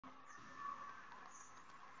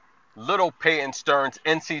Little Peyton Stearns,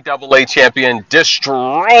 NCAA champion,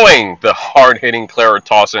 destroying the hard-hitting Clara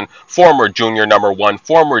Tauson, former junior number one,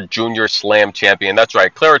 former junior slam champion. That's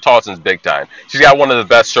right, Clara Tausson's big time. She's got one of the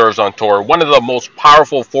best serves on tour, one of the most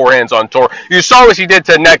powerful forehands on tour. You saw what she did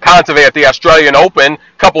to Net Kontaveit at the Australian Open a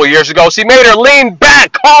couple of years ago. She made her lean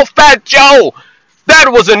back, call Fat Joe. That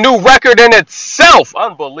was a new record in itself.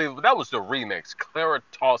 Unbelievable. That was the remix. Clara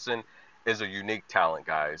Tauson is a unique talent,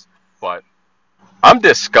 guys. But I'm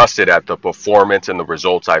disgusted at the performance and the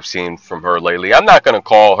results I've seen from her lately. I'm not going to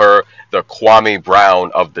call her the Kwame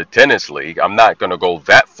Brown of the tennis league. I'm not going to go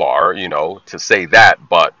that far, to say that.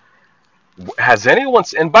 But has anyone,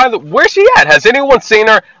 and by the, where's she at? Has anyone seen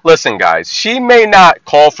her? Listen, guys, she may not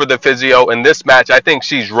call for the physio in this match. I think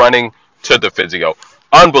she's running to the physio.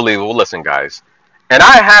 Unbelievable. Listen, guys, and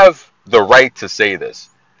I have the right to say this.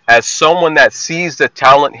 As someone that sees the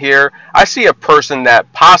talent here, I see a person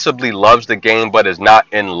that possibly loves the game but is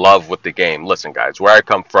not in love with the game. Listen, guys, where I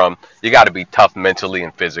come from, you got to be tough mentally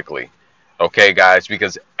and physically. Okay, guys,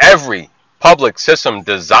 because every public system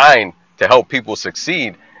designed to help people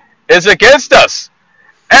succeed is against us.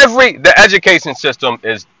 The education system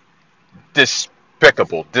is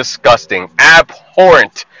despicable, disgusting,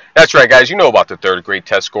 abhorrent. That's right, guys. You know about the third grade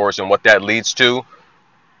test scores and what that leads to.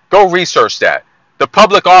 Go research that. The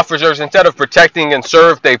public officers, instead of protecting and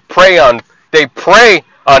serve, they prey on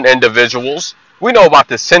individuals. We know about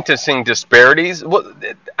the sentencing disparities.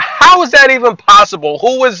 How is that even possible?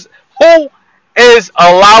 Who is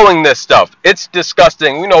allowing this stuff? It's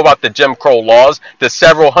disgusting. We know about the Jim Crow laws, the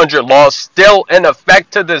several hundred laws still in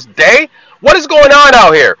effect to this day. What is going on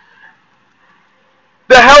out here?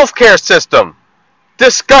 The healthcare system,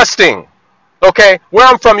 disgusting. Okay, where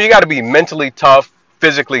I'm from, you got to be mentally tough,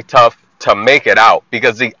 physically tough to make it out,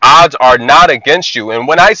 because the odds are not against you. And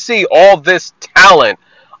when I see all this talent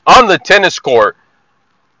on the tennis court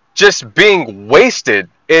just being wasted,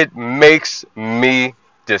 it makes me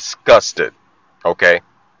disgusted. Okay,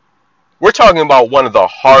 we're talking about one of the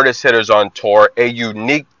hardest hitters on tour, a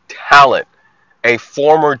unique talent, a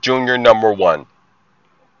former junior number one.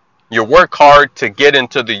 You work hard to get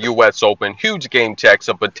into the US Open, huge game checks,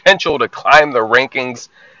 a potential to climb the rankings,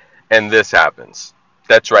 and this happens.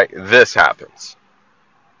 That's right, this happens.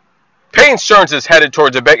 Peyton Stearns is headed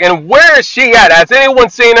towards a big, and where is she at? Has anyone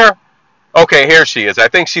seen her? Okay, here she is. I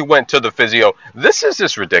think she went to the physio. This is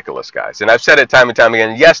just ridiculous, guys. And I've said it time and time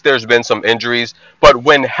again. Yes, there's been some injuries, but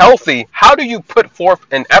when healthy, how do you put forth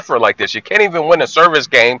an effort like this? You can't even win a service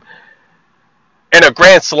game in a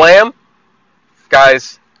Grand Slam.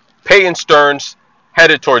 Guys, Peyton Stearns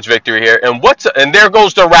headed towards victory here. And there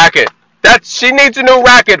goes the racket. She needs a new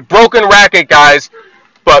racket. Broken racket, guys.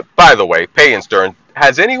 But, by the way, Peyton Stearns,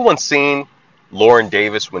 has anyone seen Lauren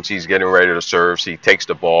Davis when she's getting ready to serve? She takes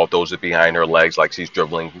the ball, throws it behind her legs like she's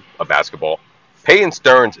dribbling a basketball. Peyton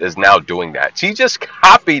Stearns is now doing that. She just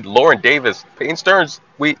copied Lauren Davis. Peyton Stearns,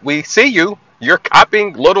 we see you. You're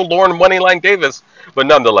copying little Lauren Moneyline Davis. But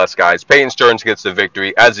nonetheless, guys, Peyton Stearns gets the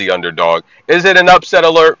victory as the underdog. Is it an upset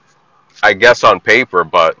alert? I guess on paper,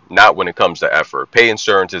 but not when it comes to effort. Peyton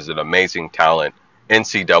Stearns is an amazing talent.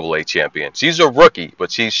 NCAA champion. She's a rookie, but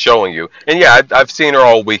she's showing you. And yeah, I've seen her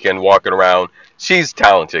all weekend walking around. She's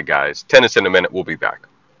talented, guys. Tennis in a minute. We'll be back.